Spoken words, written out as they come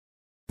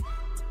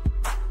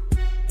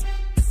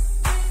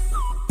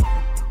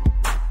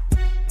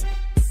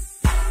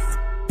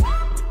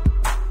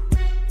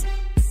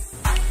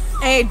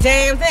a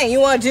damn thing. You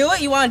want to do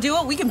it? You want to do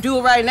it? We can do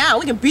it right now.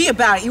 We can be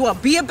about it. You want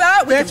to be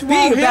about it? We can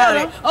be about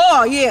it.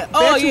 Oh, yeah.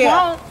 Oh, Bet you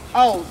yeah. won't.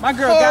 Oh, my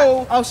girl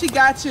got. Oh, she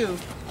got you.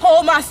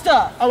 Hold my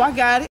stuff. Oh, I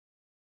got it.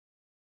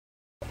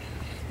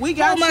 We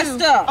got Hold you. my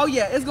stuff. Oh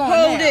yeah, it's going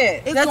Hold down.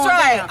 it. It's That's going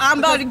right. down. I'm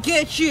about to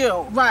get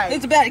you. Right.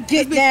 It's about to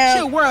get down.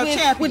 She a world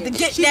champion. With the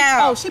get she,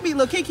 down. Oh, she beat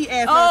Lil Kiki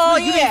ass Oh, last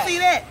week. You yeah. didn't see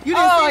that? You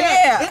didn't see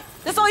that? Yeah.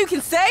 That's all you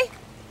can say?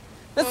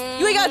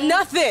 You ain't got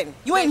nothing.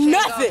 You ain't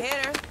nothing.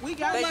 We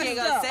got Bet my you ain't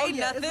stuff. gonna say Oh, yeah,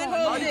 nothing. it's All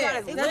going you down.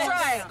 got is That's lips.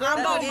 right. I'm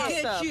about to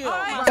get you.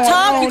 Right.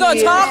 Talk, you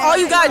gonna talk, all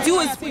you gotta do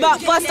is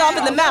bust off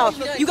in the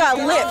mouth. You got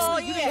Oh,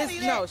 lips. yeah.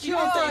 No, she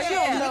don't think she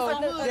don't know.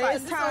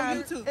 It's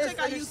time. Check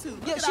out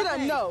YouTube. Yeah, she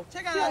doesn't know.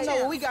 Check She don't know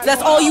what we got.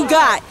 That's all you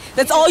got.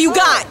 That's all you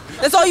got.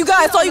 That's all you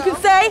got. That's all you can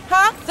say,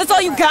 huh? That's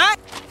all you got?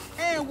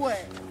 And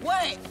what?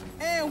 Wait.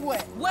 And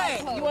what? Wait.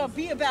 You wanna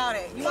be about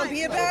it? You wanna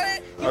be about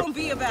it? You wanna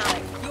be about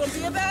it? You wanna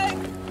be about it?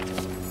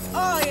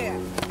 Oh, yeah.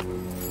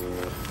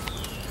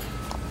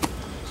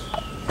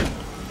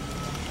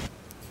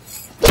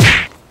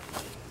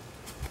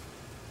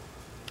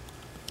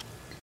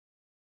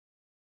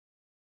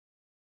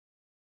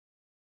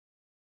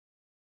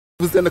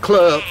 Was in the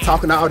club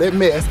talking all that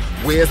mess.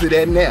 Where's it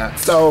at now?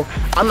 So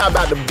I'm not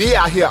about to be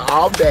out here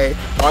all day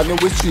arguing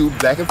with you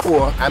back and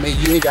forth. I mean,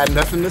 you ain't got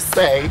nothing to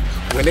say.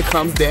 When it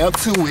comes down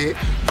to it,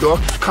 your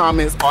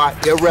comments are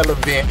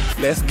irrelevant.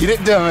 Let's get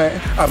it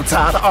done. I'm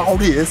tired of all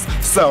this.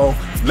 So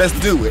let's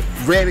do it.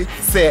 Ready,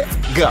 set,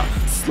 go.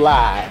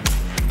 Slide.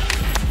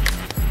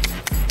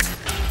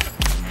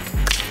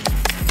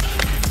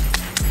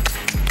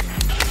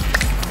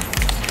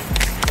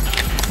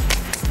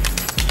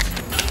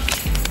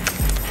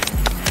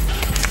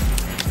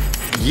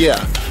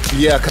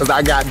 Yeah, cause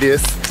I got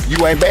this.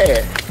 You ain't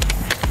bad.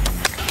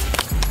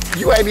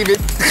 You ain't even,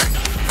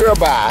 girl,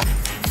 bye.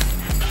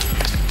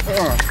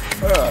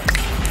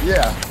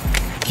 Yeah,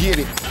 get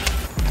it.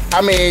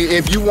 I mean,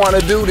 if you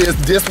wanna do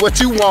this what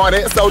you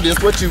wanted, so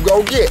this what you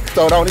go get.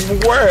 So don't even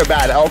worry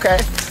about it, okay?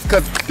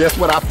 Cause that's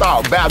what I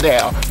thought. Bow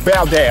down,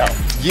 bow down.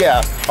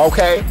 Yeah,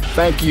 okay,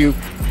 thank you.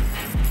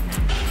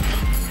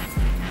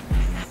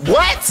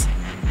 What?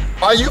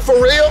 Are you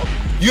for real?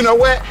 You know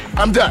what?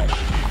 I'm done.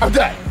 I'm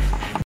done.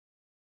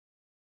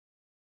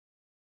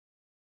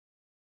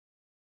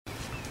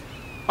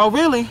 Oh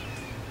really?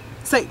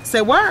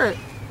 Say word.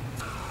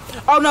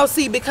 Oh no,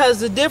 see, because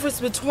the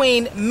difference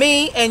between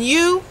me and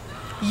you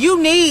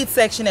need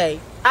Section 8.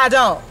 I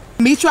don't.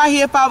 Meet you right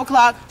here at 5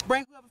 o'clock.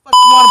 Bring whoever the fuck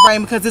you want to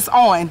bring because it's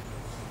on.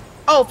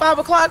 Oh, 5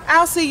 o'clock?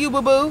 I'll see you,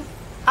 boo-boo.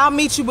 I'll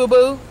meet you,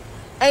 boo-boo.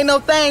 Ain't no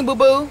thing,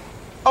 boo-boo.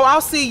 Oh,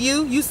 I'll see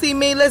you. You see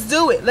me. Let's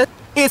do it.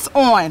 It's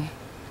on.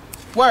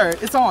 Word,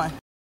 it's on.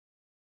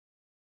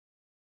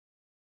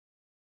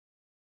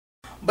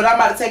 But I'm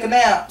about to take a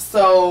nap,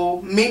 so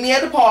meet me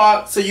at the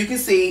park so you can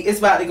see it's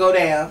about to go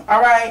down.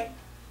 All right?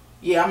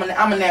 Yeah, I'm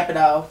gonna nap it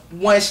off.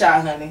 One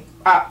shot, honey.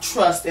 I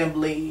trust and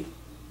believe.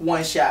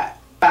 One shot.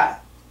 Bye.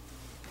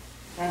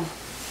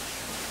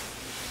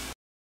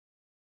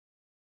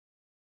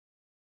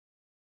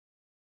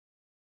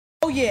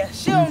 Oh yeah,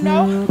 she don't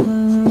know.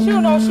 She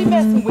don't know what she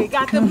messing with.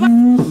 Got them.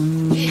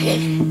 Yeah,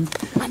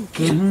 I'm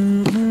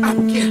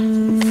good.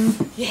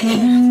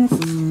 Yeah.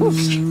 Woo.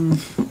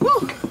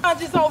 Woo. I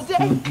just all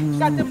day.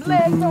 Got them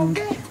legs on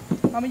there.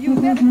 I'ma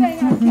use everything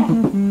I got.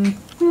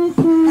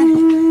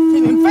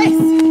 Give me face.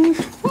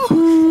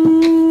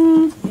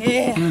 Woo.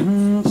 Yeah.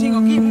 She ain't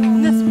gonna get me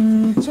on this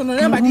one. She don't know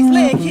nothing about these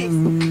leg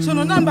kicks. She don't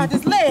know nothing about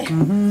this leg.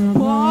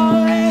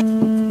 Boy.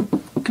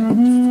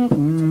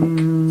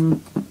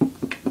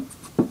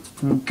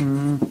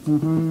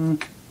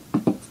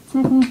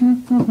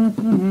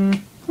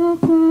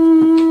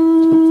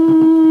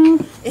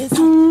 It's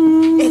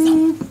on. It's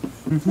on.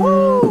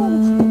 Woo.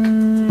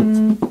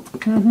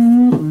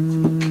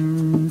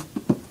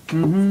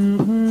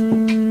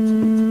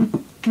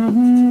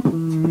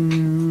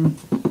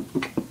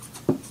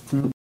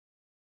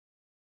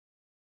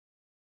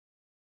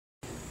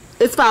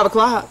 It's 5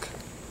 o'clock.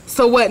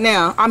 So what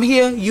now? I'm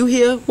here, you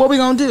here. What we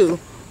gonna do?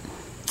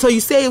 So you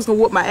said you was gonna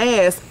whoop my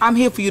ass. I'm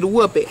here for you to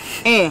whoop it.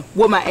 And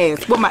whoop my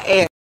ass. Whoop my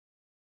ass.